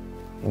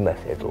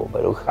იმას ეტყობა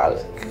რომ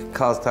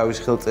ქალს თავის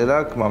ხელწერა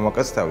აქვს,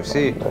 მამაკაც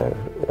თავისი?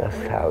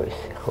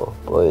 თავისი, ხო,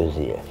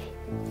 პოეზიაში.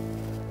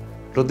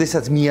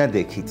 როდესაც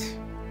მიადექით,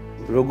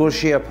 როგორ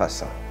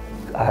შეაფასა?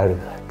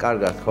 კარგად.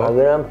 კარგად, ხო?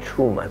 მაგრამ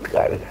ჩუმად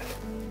კარგად.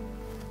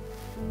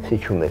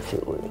 სიჩუმეც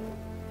იყო.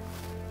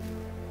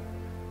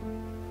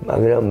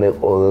 მაგრამ მე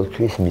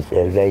ყოველთვის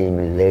მიწერდა იმ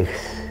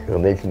ლექსს,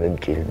 რომელიც მე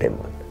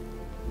მჭირდებოდა.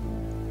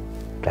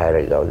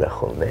 დარეგავდა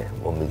ხოლმე,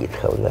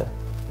 მომიგითხავდა,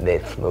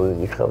 მეც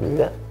მომიგითხავდი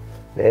და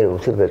მე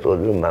უცებ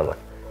ეწოდი რომ მამა,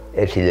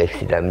 ერთი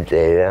ლექსი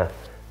დამიწერა,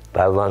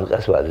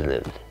 ბალვანკას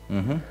ვაძლევდი.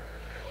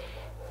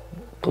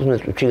 თუმცა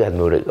წუთი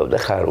გადმორეკავდა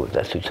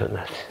ხარულდა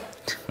თვითონაც.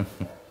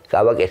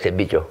 გავაკეთე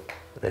ბიჭო,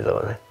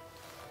 ეზონა.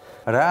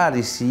 რა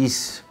არის ის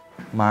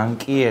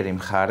მანკიერი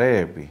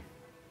მხარეები,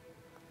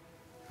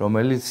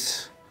 რომელიც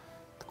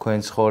თქვენ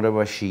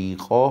ცხოვრებაში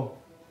იყო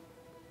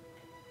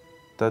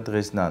და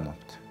დღეს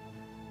ნანობთ?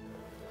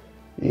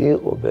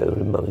 იყო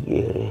ბევრი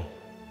მანკიერი.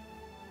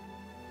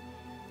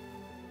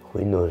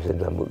 ღვინოზე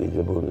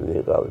დამოკიდებული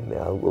ვიყავი მე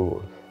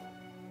ალკოჰოლს.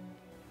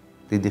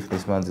 დიდი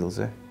ხნის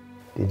მანძილზე?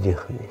 დიდი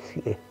ხნის,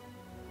 კი.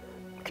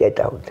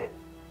 კეტავდე.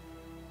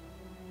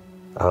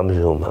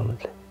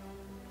 ამჟამად.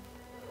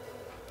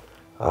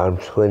 არ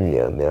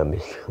მსხვენია მე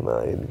ამის ხმა,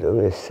 იმიტომ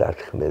რომ ეს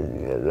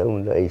საქმეა და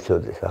უნდა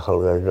იცოდეს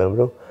ახალგაზრდამ,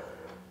 რომ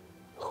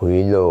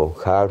ღვინო,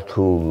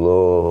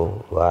 ქართულო,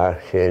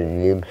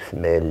 ვარშენი,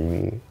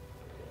 მსმელი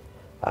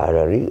არ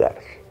არის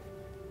კარგი.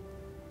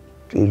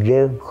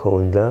 კიდევ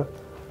მქონდა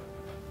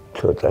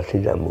ცოტათი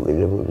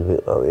დამოკიდებული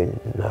ვიყავი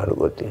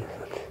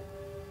ნარკოტიკებად.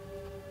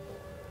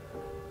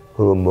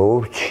 რომ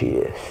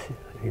მოვრჩიეს,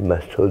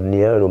 იმას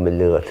ცოდნია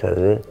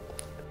რომელიღაცაზე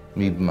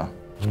მიბმა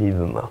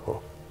ხო.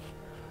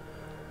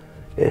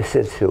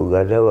 ესეც რო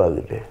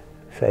გადავაგდე,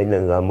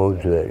 საიდან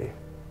გამოვძვერი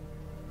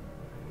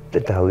და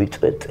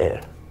დავიწყე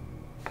წერა.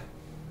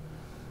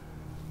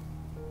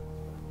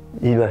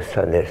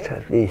 იმასთან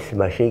ერთად, ის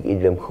მაშინ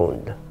კიდე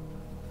მქონდა.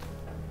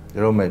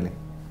 რომელი?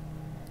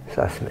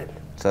 სასმელი.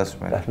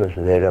 სასმელი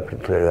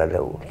ვერაფრით ვერ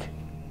გადავურჩი.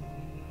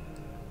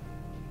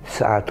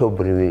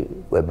 საათობრივი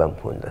კვება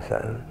მქონდა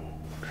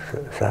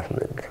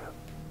სასმელი.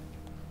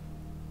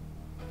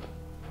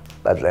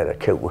 პატარა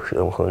ჩეკუში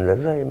მქონდა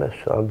და იმას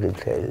ვამბდი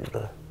წელი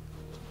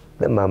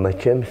და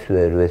მამაჩემს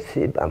ვერ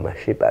ვეცი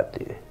ამაში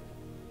პატივი.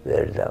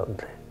 ვერ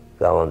დავდე,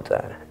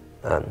 გავამწარე.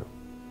 ანუ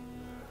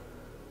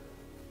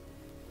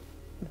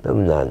და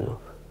ნანო.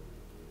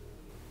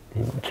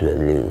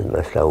 ძველი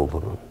იმას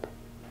დაუბრუნდა.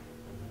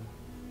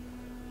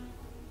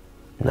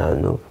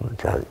 ნანო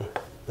ძალიან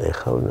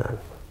ეხავ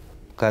ნანო.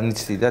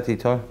 განიცდიდა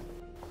თვითონ?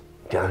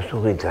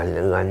 ჯანსუღი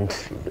ძალიან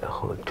განიცდიდა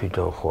ხო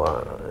თვითონ ხო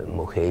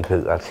მოხეიფე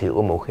კაცი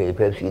იყო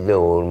მოხეიფებს კიდე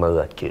ორმა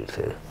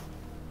გაჭირზე.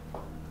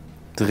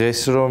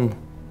 დღეს რომ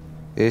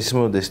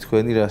ესმოდეს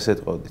თქვენი რას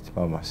ეტყოდით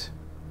მამას?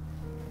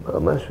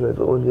 მამას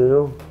ვეტყოდი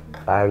რომ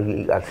კარგი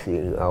კაცი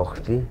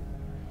გავხდი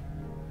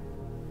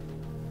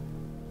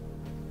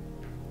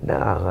და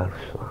აღარ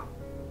ვსვა.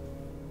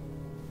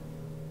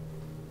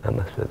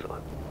 ამას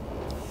ვეტყოდი.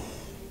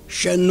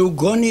 შენ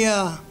უგონია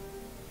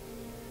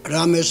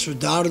რამეს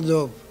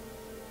ვდარდობ,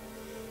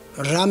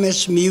 რამეს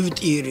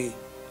მივტირი,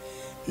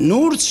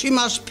 ნურც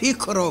იმას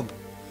ფიქრობ,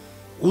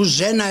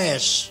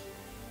 უზენაეს,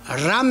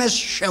 რამეს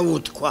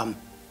შევუთქვამ,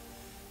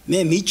 მე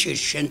მიჭირ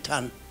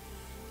შენთან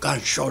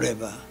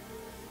განშორება,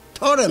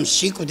 თორემ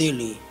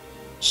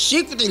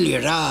სიკვდილი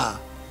რა,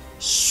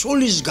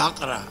 სულის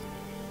გაყრა,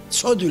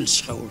 ცოდვილ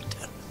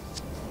სხეულთან.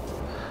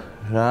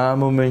 რა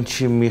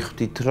მომენტში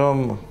მიხვდით რომ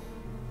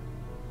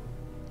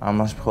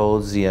ამას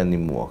მხოლოდ ზიანი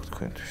მოაქვს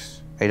თქვენთვის?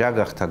 აი რა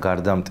გახდა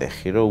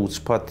გარდამტეხი, რომ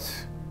უცბად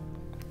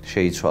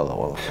შეიცვალა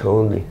ყველაფერი?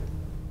 ცოლი.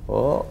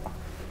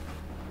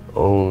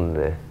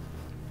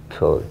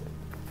 ცოლი.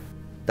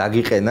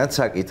 დაგიყენათ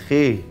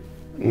საკითხი?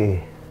 კი,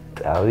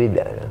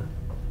 წავიდა რა.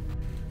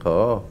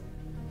 ხო?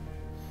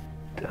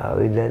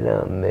 წავიდა და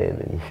მე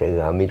ისე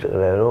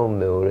გამიტყდა რომ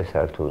მეორე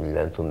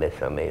სართულიდან თუ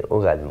მესამე იყო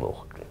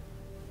გადმოვხდი.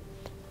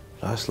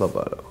 რას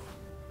ლაპარაკობ?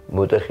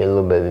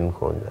 მოტეხილობები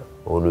მქონდა,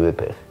 ორივე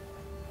ფეხი.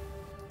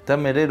 და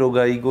მე რო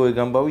გაიგო ეგ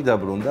ამბავი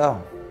დაბრუნდა?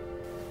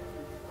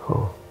 ხო.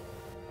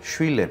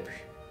 შვილები.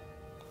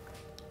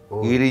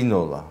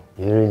 ირინოლა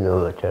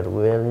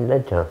ჩარკვიანი და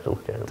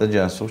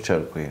ჯანსუღ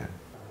ჩარკვიანი.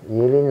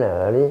 ირინა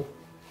არის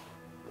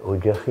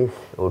ოჯახის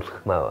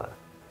ორხმავა.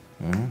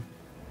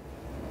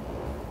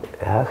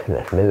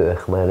 ახლა მე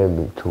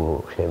ვეხმარები თუ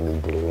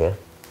შემიძლია.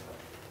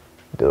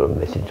 რომ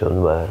მე თვითონ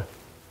ვარ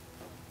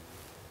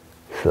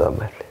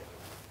სლამათი.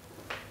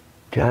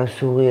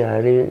 ჯანსუღი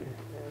არის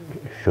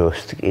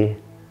ჟოსტკი.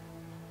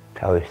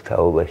 თავის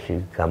თაობაში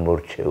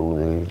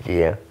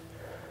გამორჩეულია.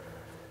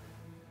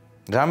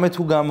 რამე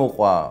თუ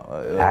გამოყვა?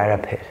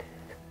 არაფერი.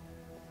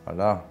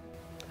 არა?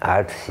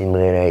 არც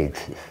სიმღერა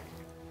იცის.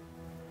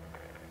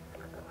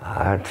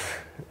 არც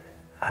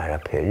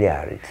არაფერი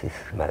არ იცის,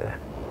 მაგრამ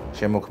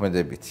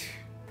შემოქმედებითი.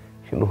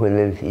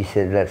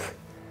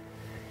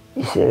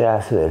 ისე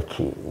რას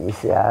ვერჩი,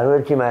 ისე არ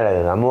ვერჩი, მაგრამ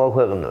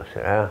გამოაქვეყნოს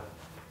რა.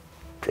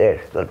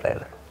 წერს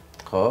ტოტალა.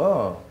 ხო?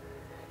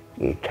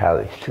 კი,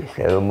 თავისთვის,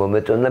 რომ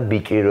მომეტონა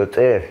ბიჭი რო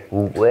წერს,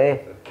 უკვე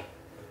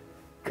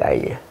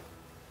კაია.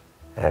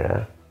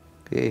 არა?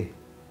 კი.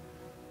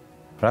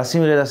 რა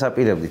სიმღერას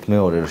აპირებდით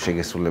მეორე რომ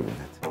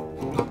შეგესრულებინათ?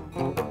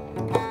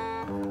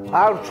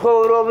 არ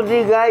ცხოვრობდი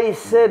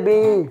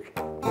გაისებით,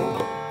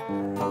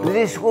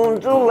 ლის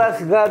კუნძულას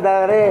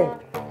გადარე,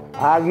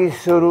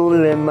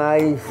 აგისრულე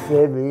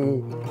მაისები,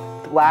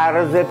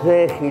 ტვარზე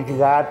ფეხით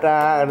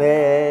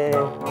გატარე.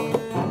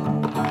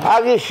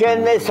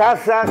 აგიშენე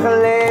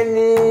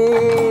სასახლენი,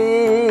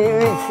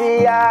 ვიცი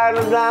არ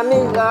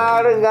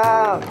დამიკარგა,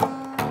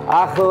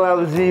 ახლა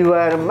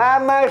ვზივარ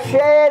მამა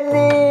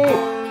შენი,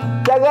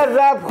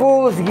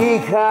 დაგაზაფხულს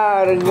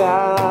გიქარგა.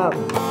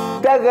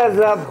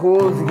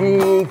 დაგაზაფხულს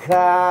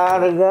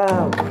გიქარგა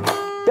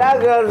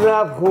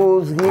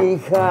დაგაზაფხულს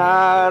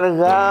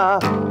გიქარგა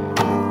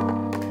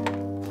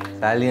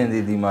ძალიან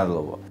დიდი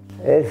მადლობა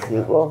ეს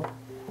იყო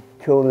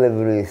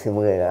ჩვეულებრივი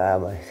სიმღერა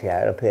ამაში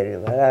არაფერი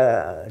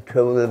მაგრამ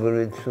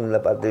ჩვეულებრივი უნდა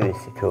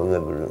პატივისი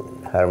ჩვეულებრივი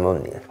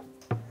ჰარმონია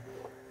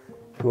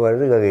თუ არ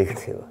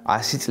გაგიქცევა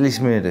 100 წლის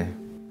მერე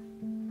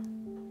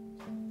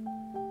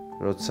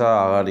როცა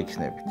აღარ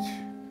იქნებით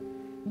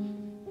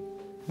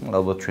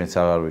ალბათ ჩვენც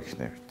აღარ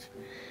ვიქნებით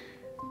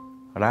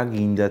რა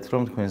გინდათ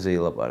რომ თქვენზე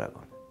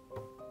ილაპარაკონ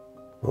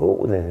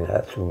მოუყვნენ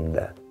რაც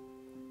უნდა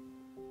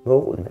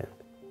მოუყვნენ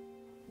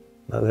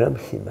მაგრამ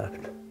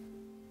სიმართლე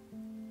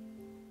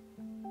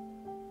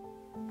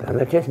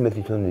დანარჩენს მე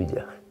თვითონ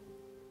ვიძახი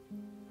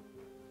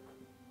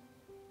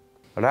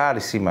რა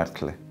არის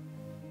სიმართლე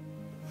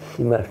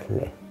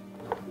სიმართლე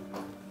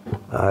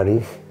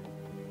არის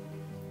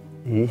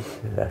ის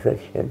რასაც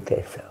შენ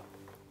տեսავ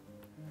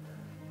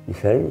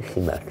ის არის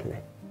სიმართლე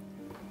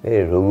მე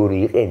როგორ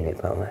იყენებ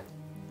ამას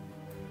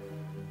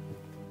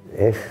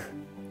ეს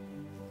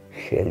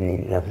შენი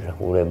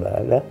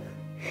ნამსახურებაა და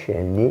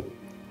შენი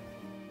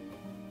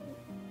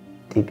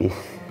ტიპის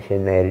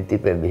შენერი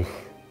ტიპების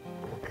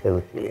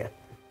ხელშია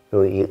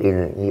რომ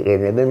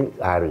იყენებენ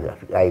კარგად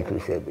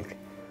გაითვისებით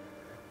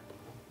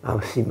ამ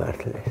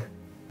სიმართლეს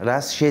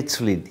რას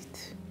შეცვლიდით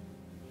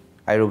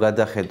აი რომ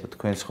გადახედოთ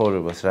თქვენ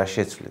ცხოვრებას რა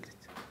შეცვლიდით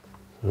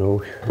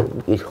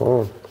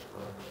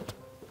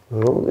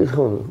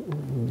რომ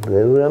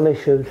ბევრამე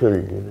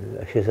შევცვლიდი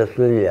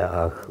შესაძლებელია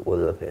აქ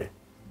ყველაფერი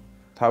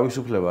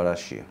თავისუფლება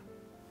რაშია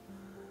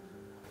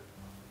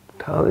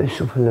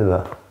თავისუფლება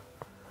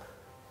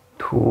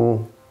თუ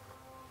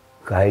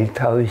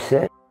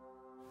გაითავისე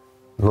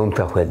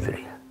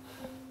ლომთახვედრია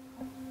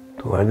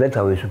თუ არ და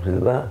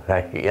თავისუფლება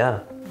რაშია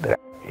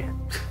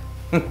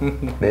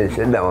მე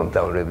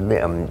შედამთავრებდი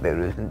ამ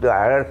ინტერვიუს და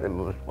არ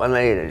არსებობს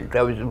ყველანაირი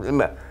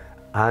თავისუფლება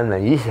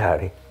ანა ის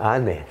არის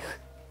ანეს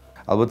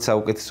ალბათ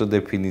საუკეთესო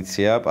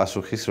დეფინიცია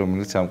პასუხის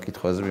რომელიც ამ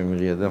კითხვაზე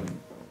მიმიღია და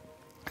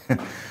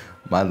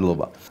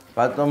მადლობა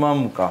ბატონო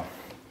მამუკა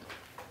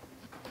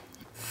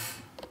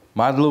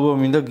მადლობა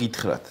მინდა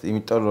გითხრათ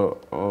იმიტომ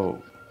რომ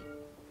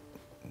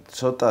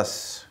ცოტას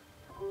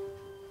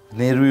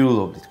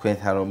ნერვიულობდი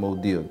თქვენთან რომ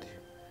მოვდიოდი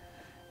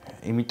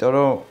იმიტომ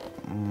რომ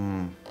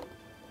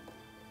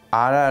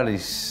არ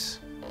არის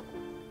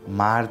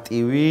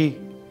მარტივი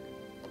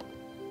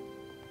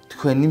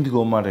თქვენი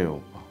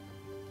მდგომარეობა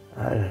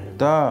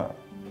და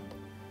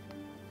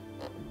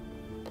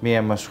მე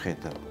ამას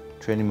ვხედავ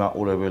ჩვენი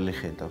მაყურებელი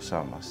ხედავს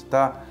ამას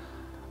და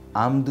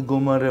ამ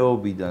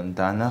მდგომარეობიდან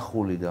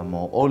დანახული და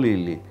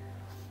მოყოლილი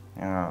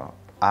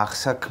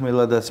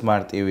აღსაქმელადაც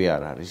მარტივი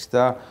არ არის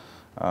და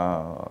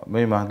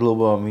მე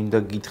მადლობა მინდა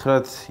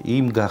გითხრათ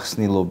იმ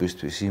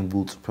გახსნილობისთვის, იმ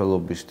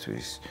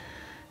გულწრფელობისთვის,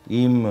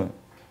 იმ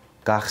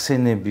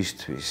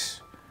გახსენებისთვის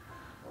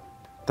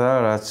და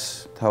რაც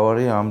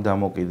თავარი ამ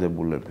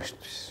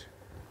დამოკიდებულებისთვის.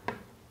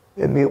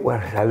 მე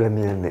მიყვარს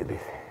ადამიანები.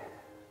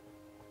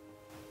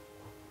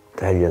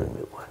 ძალიან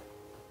მიყვარს.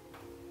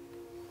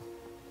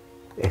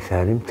 ეს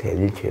არის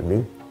მთელი ჩემი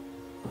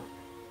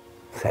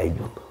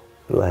საიდუმლო.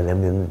 რომ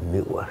ადამიანები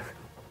მიყვარს.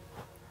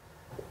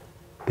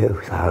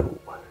 ბევრს არ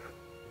უყვარს.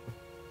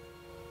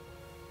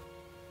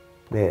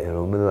 მე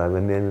რომელ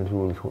ადამიანს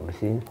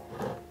ვუხმში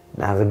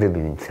ნაღდები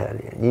ვინც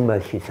არიან.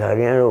 იმაშიც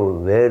არიან რომ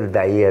ვერ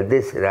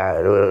დაიარდეს რა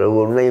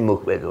როგორ უნდა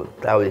იმოქმედონ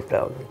თავის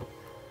თავზე.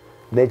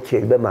 მე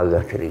შეიძლება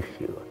მაგათ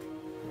რიხში ვარ.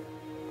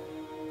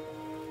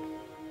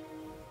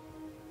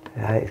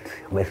 აი,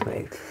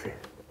 მესმეიცე.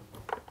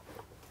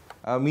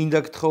 მინდა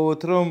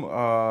გთხოვოთ რომ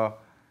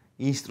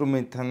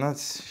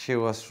ინსტრუმენტთანაც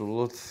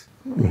შევასრულოთ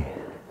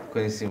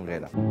თქვენი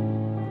სიმღერა.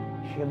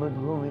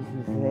 შემოდგომის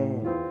მზე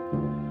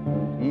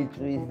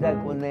იწვის და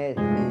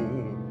კუნესი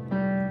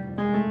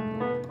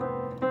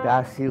და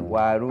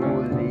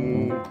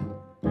სიყვარული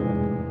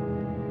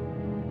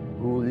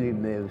გული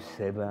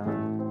მევსება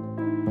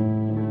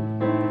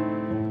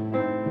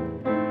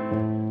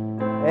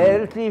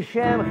ერთი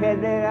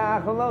შემხედე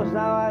ახლოს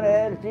ავარ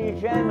ერთი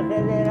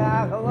შემხედე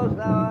ახლოს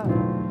ავარ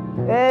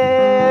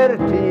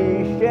ერთი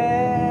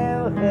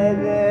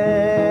შემხედე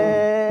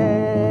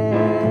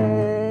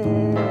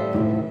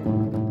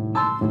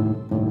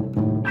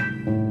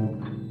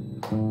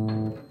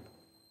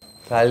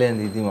ძალიან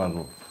დიდი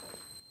მადლობა.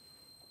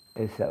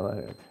 ეს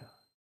ავარაცა.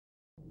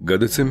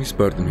 გადაცემის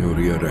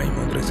პარტნიორია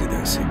რაიმონდ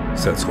რეზიდენსი,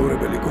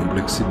 საცხოვრებელი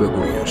კომპლექსი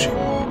ბაგურიაში,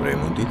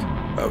 რემონტით,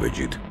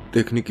 ავეჯით,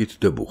 ტექნიკით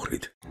და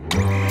ბუხრით.